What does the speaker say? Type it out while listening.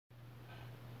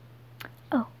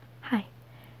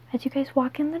as you guys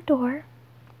walk in the door,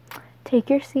 take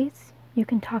your seats. You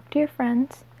can talk to your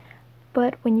friends,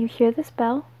 but when you hear this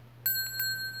bell,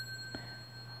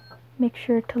 make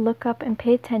sure to look up and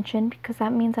pay attention because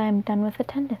that means I am done with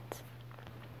attendance.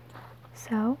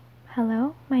 So,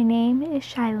 hello, my name is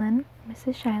Shylin,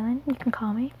 Mrs. Shylin, you can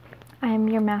call me. I am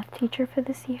your math teacher for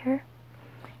this year,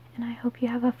 and I hope you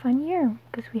have a fun year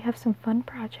because we have some fun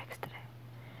projects today.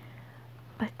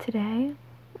 But today,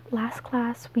 last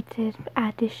class, we did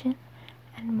addition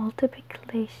and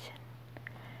multiplication.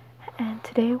 And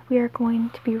today we are going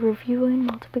to be reviewing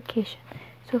multiplication.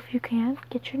 So if you can,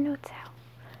 get your notes out.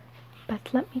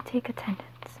 But let me take attendance.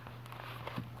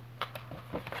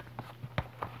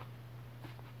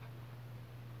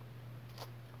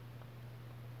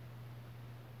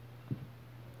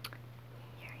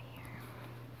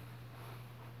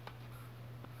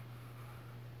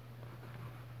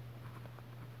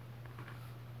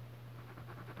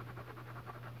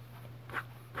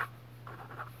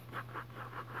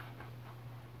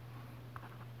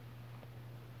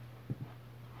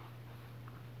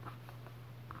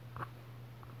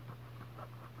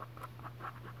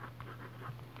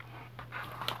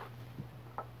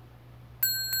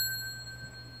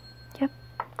 Yep,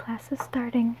 class is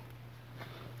starting.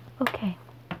 Okay,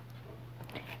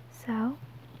 so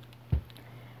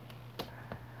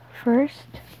first,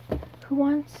 who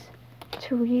wants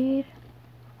to read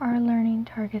our learning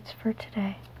targets for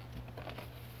today?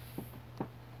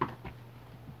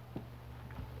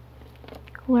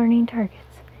 Learning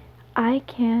targets. I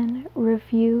can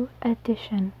review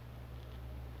addition.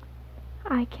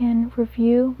 I can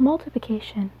review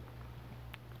multiplication.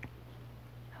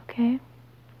 Okay?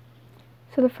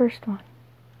 So the first one.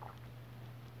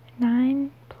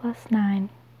 9 plus 9.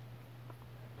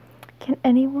 Can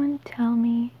anyone tell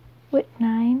me what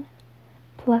 9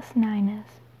 plus 9 is?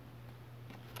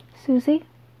 Susie?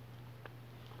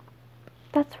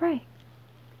 That's right.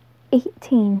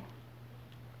 18.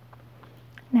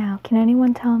 Now, can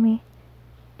anyone tell me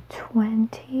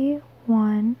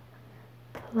 21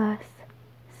 plus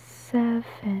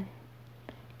 7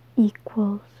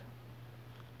 equals?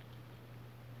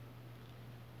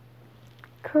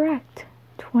 Correct.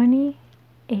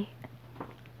 28.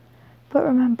 But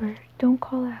remember, don't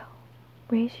call out.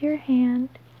 Raise your hand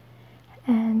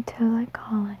until I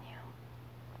call on you.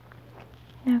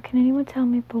 Now, can anyone tell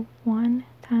me but 1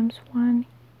 times 1?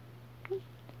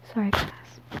 Sorry,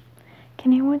 class.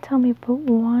 Can anyone tell me but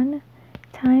 1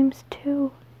 times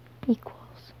 2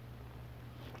 equals?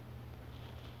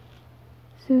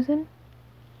 Susan?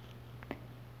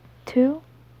 2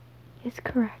 is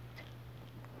correct.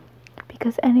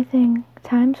 Because anything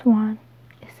times 1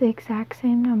 is the exact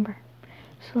same number.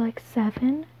 So like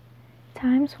 7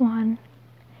 times 1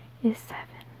 is 7.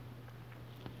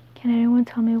 Can anyone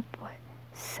tell me what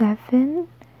 7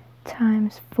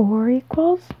 times 4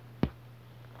 equals?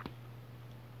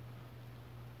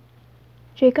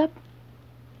 Jacob?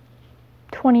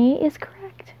 28 is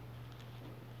correct.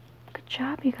 Good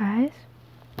job, you guys.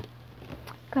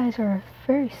 You guys are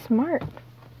very smart.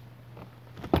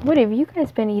 What have you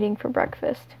guys been eating for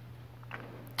breakfast?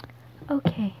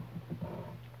 Okay.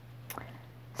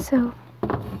 So,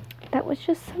 that was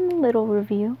just some little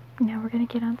review. Now we're going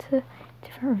to get on to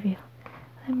different review.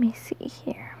 Let me see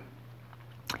here.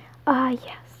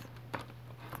 Yes.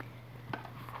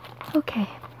 Okay.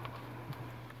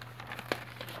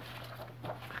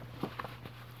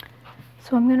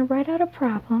 So I'm going to write out a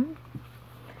problem,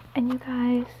 and you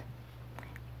guys,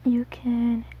 you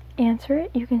can answer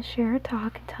it, you can share a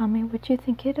talk and tell me what you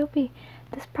think it'll be.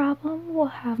 This problem will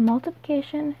have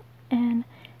multiplication and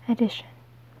addition.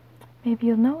 Maybe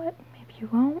you'll know it, maybe you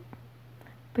won't,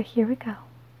 but here we go.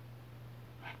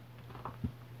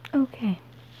 Okay.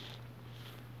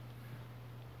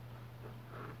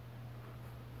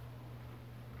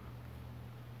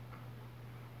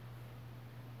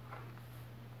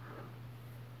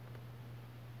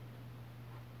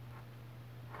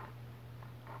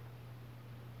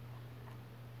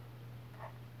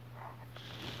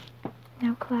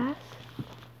 Now class,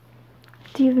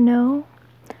 do you know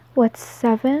what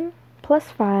 7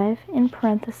 plus 5 in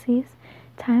parentheses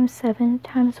times 7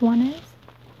 times 1 is?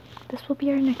 This will be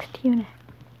our next unit.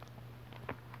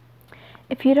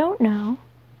 If you don't know,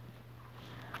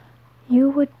 you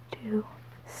would do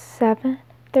 7.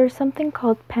 There's something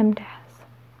called PEMDAS.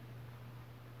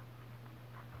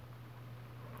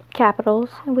 Capitals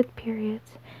with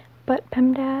periods. But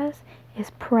PEMDAS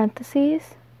is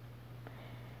parentheses,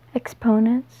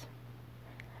 exponents,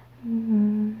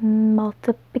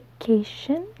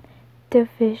 multiplication,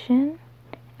 division,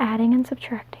 adding and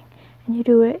subtracting. And you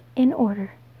do it in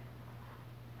order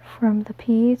from the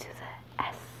P to the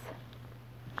S.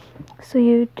 So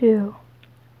you do,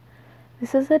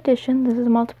 this is addition, this is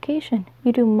multiplication.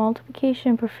 You do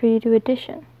multiplication before you do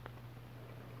addition.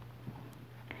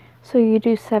 So you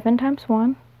do 7 times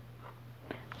 1,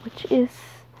 which is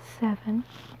 7.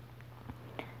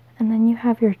 And then you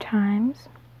have your times,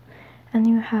 and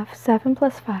you have 7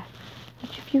 plus 5.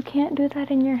 Which if you can't do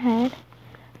that in your head,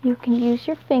 you can use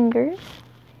your fingers,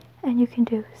 and you can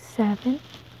do 7,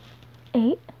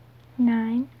 8,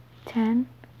 9, 10,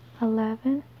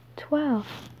 11, 12,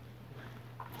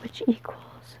 which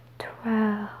equals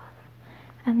 12.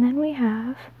 And then we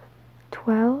have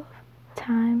 12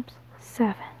 times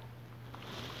 7.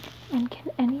 And can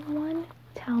anyone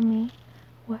tell me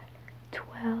what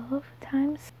 12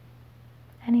 times?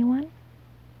 Anyone?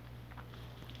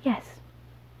 Yes.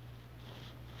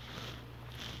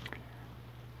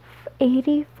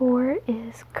 84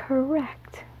 is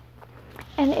correct.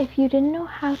 And if you didn't know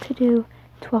how to do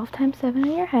 12 times 7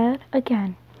 in your head,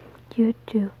 again, you'd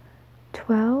do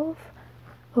 12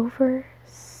 over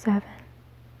 7.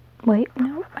 Wait,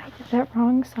 no, I did that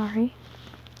wrong, sorry.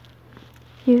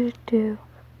 You do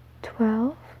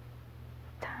 12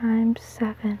 times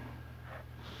 7.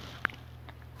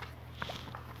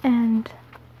 And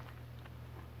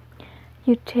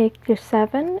you take your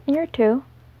 7 and your 2,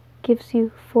 gives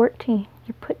you 14.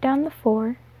 You put down the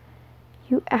 4,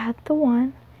 you add the 1,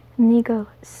 and then you go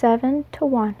 7 to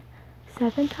 1.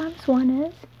 7 times 1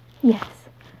 is, yes,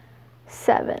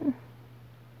 7.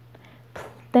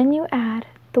 Then you add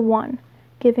the 1,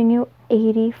 giving you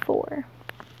 84.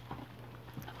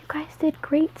 You guys did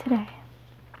great today.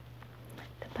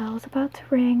 The bell's about to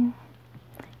ring.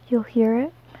 You'll hear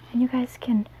it, and you guys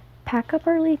can pack up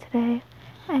early today,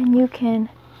 and you can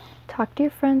talk to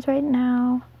your friends right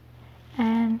now,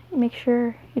 and make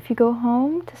sure if you go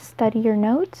home to study your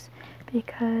notes,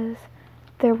 because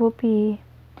there will be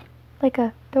a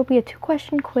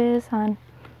 2-question quiz on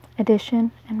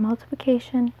addition and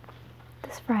multiplication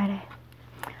this Friday.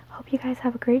 Hope you guys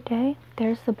have a great day.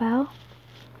 There's the bell.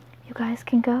 You guys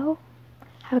can go.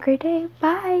 Have a great day.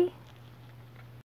 Bye.